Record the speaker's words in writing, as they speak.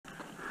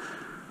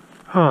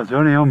Oh,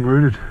 Johnny, I'm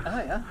rooted. Oh,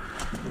 yeah?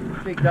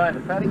 Big day in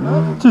the paddock,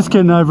 mate. Just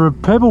getting over a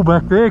pebble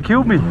back there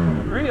killed me.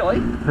 Really?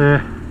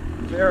 Yeah.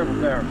 Terrible,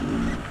 terrible.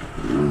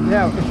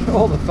 Now,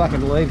 all the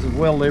fucking leaves have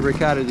well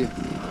lubricated you.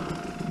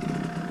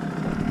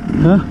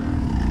 Huh?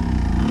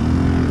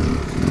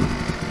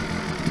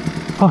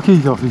 Fuck,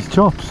 he's off his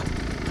chops.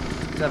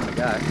 He's having a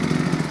go.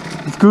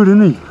 He's good,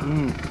 isn't he?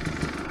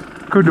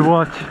 Mm. Good to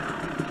watch.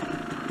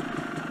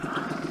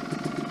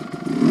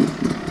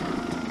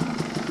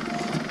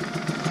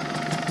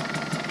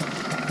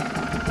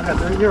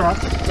 You're right.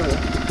 I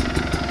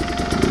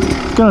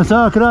was going to say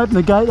I could open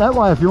the gate that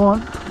way if you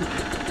want. You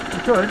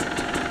could. You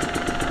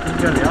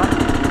can go the other.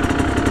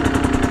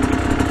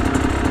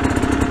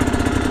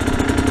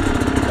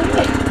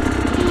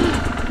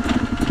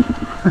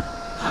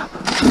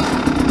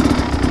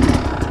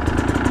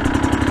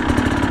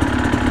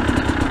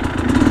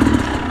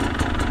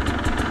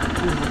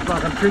 This is a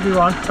fucking tricky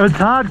one. It's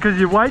hard because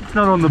your weight's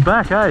not on the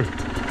back, eh?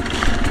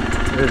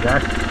 There's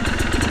that.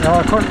 No,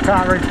 I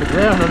can't reach the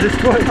ground on this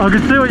point. I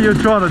can see what you're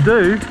trying to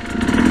do.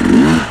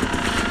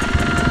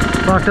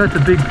 Fuck, that's a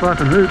big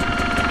fucking hoop.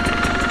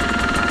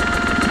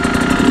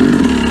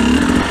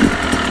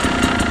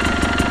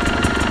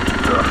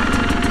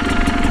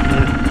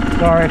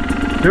 Sorry.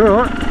 You're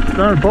alright,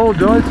 don't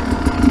apologise.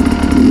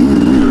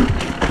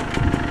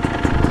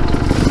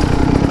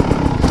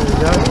 There you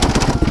go.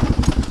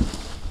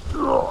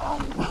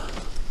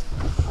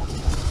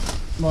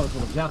 Might as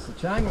well adjust the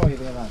chain while you're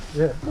there, mate.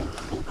 Yeah.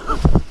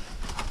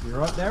 You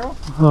right, Daryl?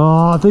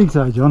 Oh, I think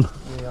so, John.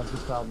 Yeah, I'm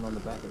just holding on the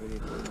back of it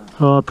here.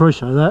 Oh, I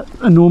appreciate that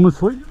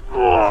enormously.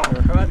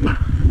 Right.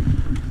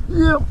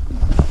 Yep.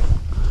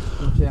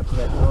 Watch out for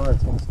that tire,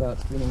 it's going to start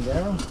spinning,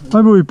 Daryl.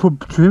 Maybe we put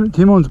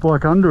Timon's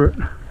bike under it.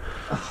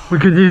 We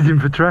could use him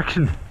for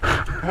traction.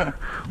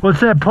 What's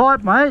that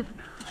pipe, mate?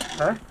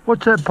 Huh?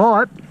 What's that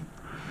pipe?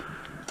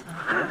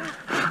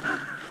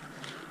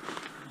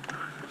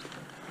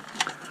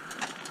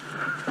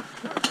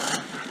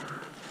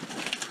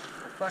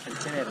 Fucking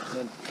 10 out of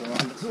 10.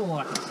 That's all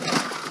I can say.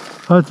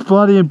 That's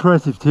bloody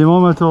impressive,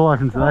 Timon, that's all I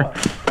can say. Oh.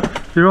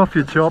 You're off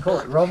your chops. Call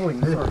it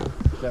grovelling, sorry.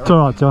 It's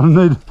alright, John,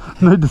 I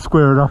need to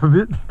square it up a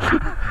bit.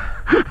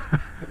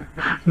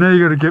 Now you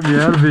got to get me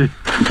out of here.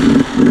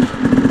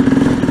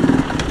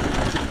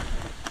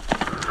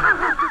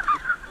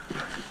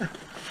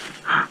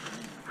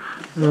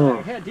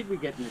 So, how did we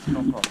get in this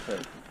compost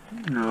heap?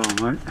 Oh,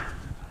 mate.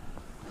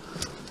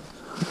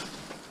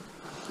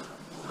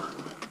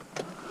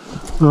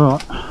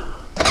 Alright.